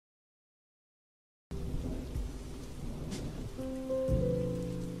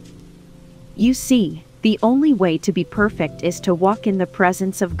You see, the only way to be perfect is to walk in the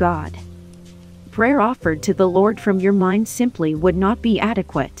presence of God. Prayer offered to the Lord from your mind simply would not be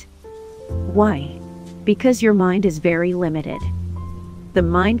adequate. Why? Because your mind is very limited. The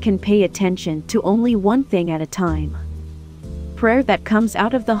mind can pay attention to only one thing at a time. Prayer that comes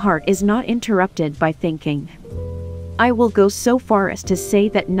out of the heart is not interrupted by thinking. I will go so far as to say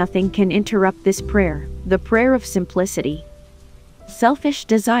that nothing can interrupt this prayer, the prayer of simplicity. Selfish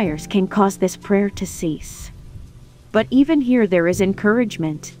desires can cause this prayer to cease. But even here there is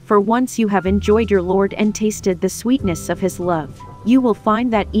encouragement, for once you have enjoyed your Lord and tasted the sweetness of His love, you will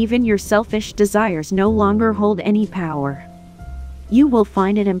find that even your selfish desires no longer hold any power. You will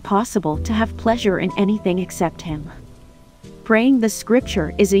find it impossible to have pleasure in anything except Him. Praying the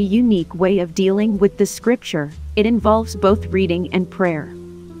Scripture is a unique way of dealing with the Scripture. It involves both reading and prayer.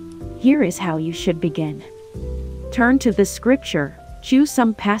 Here is how you should begin. Turn to the Scripture, choose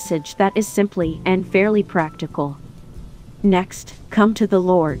some passage that is simply and fairly practical. Next, come to the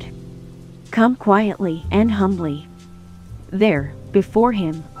Lord. Come quietly and humbly. There, before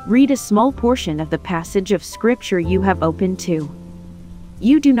Him, read a small portion of the passage of Scripture you have opened to.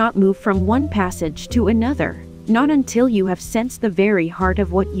 You do not move from one passage to another, not until you have sensed the very heart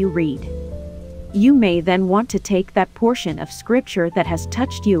of what you read. You may then want to take that portion of Scripture that has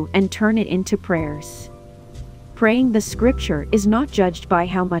touched you and turn it into prayers. Praying the Scripture is not judged by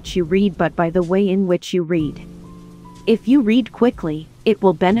how much you read but by the way in which you read. If you read quickly, it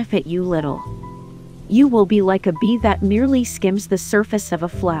will benefit you little. You will be like a bee that merely skims the surface of a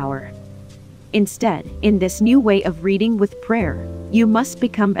flower. Instead, in this new way of reading with prayer, you must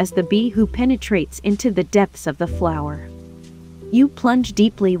become as the bee who penetrates into the depths of the flower. You plunge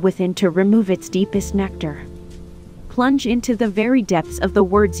deeply within to remove its deepest nectar. Plunge into the very depths of the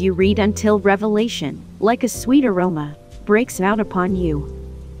words you read until revelation, like a sweet aroma, breaks out upon you.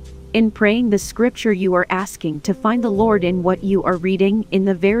 In praying the Scripture you are asking to find the Lord in what you are reading, in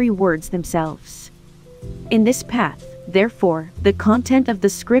the very words themselves. In this path, therefore, the content of the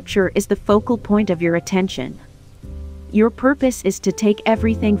Scripture is the focal point of your attention. Your purpose is to take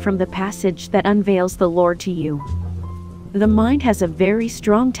everything from the passage that unveils the Lord to you. The mind has a very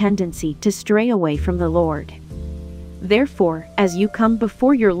strong tendency to stray away from the Lord. Therefore, as you come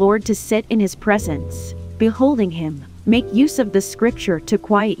before your Lord to sit in His presence, beholding Him, make use of the Scripture to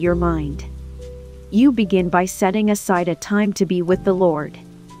quiet your mind. You begin by setting aside a time to be with the Lord.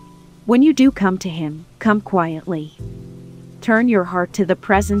 When you do come to Him, come quietly. Turn your heart to the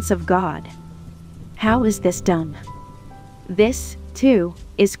presence of God. How is this done? This, too,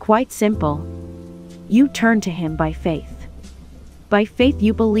 is quite simple. You turn to Him by faith. By faith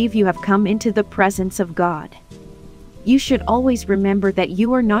you believe you have come into the presence of God. You should always remember that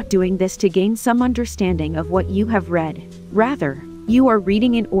you are not doing this to gain some understanding of what you have read. Rather, you are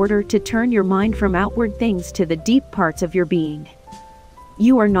reading in order to turn your mind from outward things to the deep parts of your being.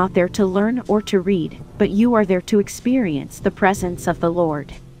 You are not there to learn or to read, but you are there to experience the presence of the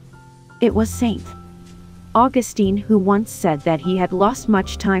Lord. It was St. Augustine who once said that he had lost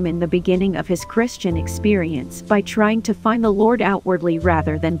much time in the beginning of his Christian experience by trying to find the Lord outwardly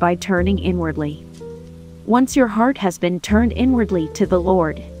rather than by turning inwardly. Once your heart has been turned inwardly to the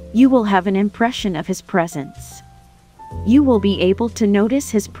Lord, you will have an impression of His presence. You will be able to notice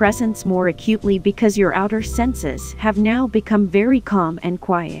His presence more acutely because your outer senses have now become very calm and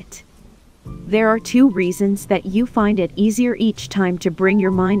quiet. There are two reasons that you find it easier each time to bring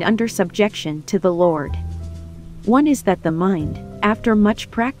your mind under subjection to the Lord. One is that the mind, after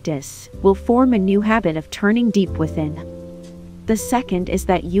much practice, will form a new habit of turning deep within. The second is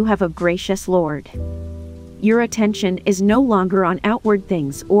that you have a gracious Lord. Your attention is no longer on outward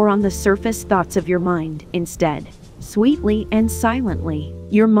things or on the surface thoughts of your mind. Instead, sweetly and silently,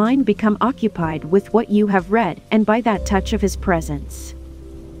 your mind become occupied with what you have read and by that touch of His presence.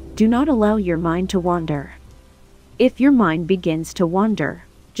 Do not allow your mind to wander. If your mind begins to wander,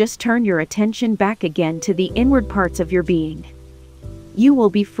 just turn your attention back again to the inward parts of your being. You will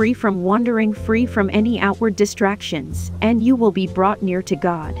be free from wandering, free from any outward distractions, and you will be brought near to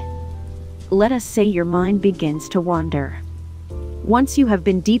God. Let us say your mind begins to wander. Once you have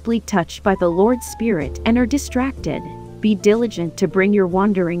been deeply touched by the Lord's Spirit and are distracted, be diligent to bring your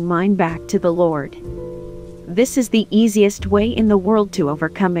wandering mind back to the Lord. This is the easiest way in the world to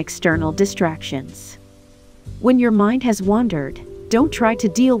overcome external distractions. When your mind has wandered, don't try to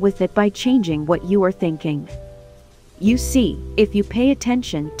deal with it by changing what you are thinking. You see, if you pay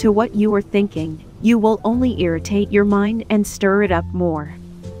attention to what you are thinking, you will only irritate your mind and stir it up more.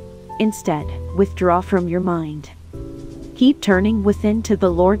 Instead, withdraw from your mind. Keep turning within to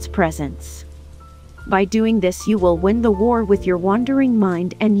the Lord's presence. By doing this, you will win the war with your wandering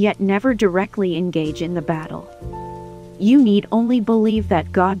mind and yet never directly engage in the battle. You need only believe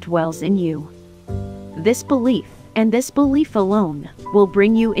that God dwells in you. This belief, and this belief alone, will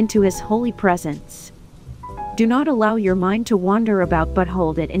bring you into His holy presence. Do not allow your mind to wander about, but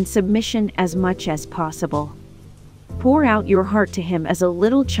hold it in submission as much as possible. Pour out your heart to Him as a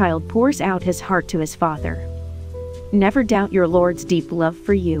little child pours out his heart to his Father. Never doubt your Lord's deep love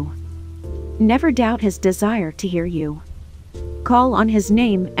for you. Never doubt His desire to hear you. Call on His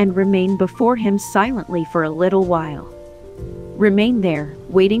name and remain before Him silently for a little while. Remain there,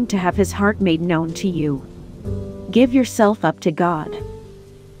 waiting to have His heart made known to you. Give yourself up to God.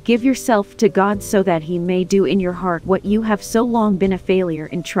 Give yourself to God so that He may do in your heart what you have so long been a failure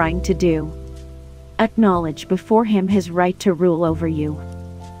in trying to do. Acknowledge before Him His right to rule over you.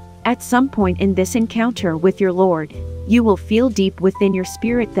 At some point in this encounter with your Lord, you will feel deep within your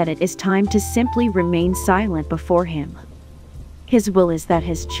spirit that it is time to simply remain silent before Him. His will is that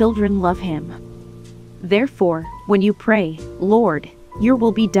His children love Him. Therefore, when you pray, "Lord, your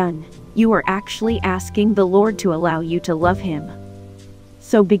will be done," you are actually asking the Lord to allow you to love Him.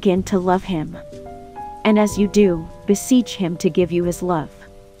 So begin to love Him. And as you do, beseech Him to give you His love.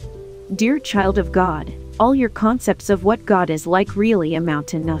 Dear child of God, all your concepts of what God is like really amount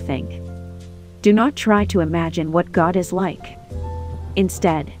to nothing. Do not try to imagine what God is like.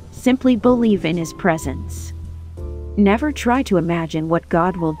 Instead, simply believe in His presence. Never try to imagine what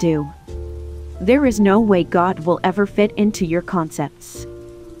God will do. There is no way God will ever fit into your concepts.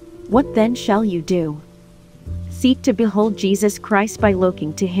 What then shall you do? Seek to behold Jesus Christ by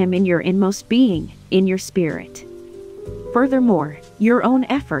looking to Him in your inmost being, in your spirit. Furthermore, your own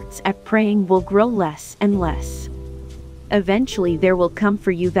efforts at praying will grow less and less. Eventually there will come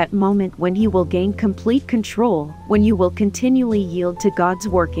for you that moment when He will gain complete control, when you will continually yield to God's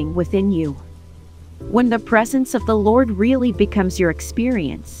working within you. When the presence of the Lord really becomes your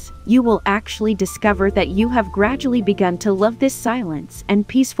experience, you will actually discover that you have gradually begun to love this silence and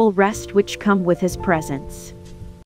peaceful rest which come with His presence.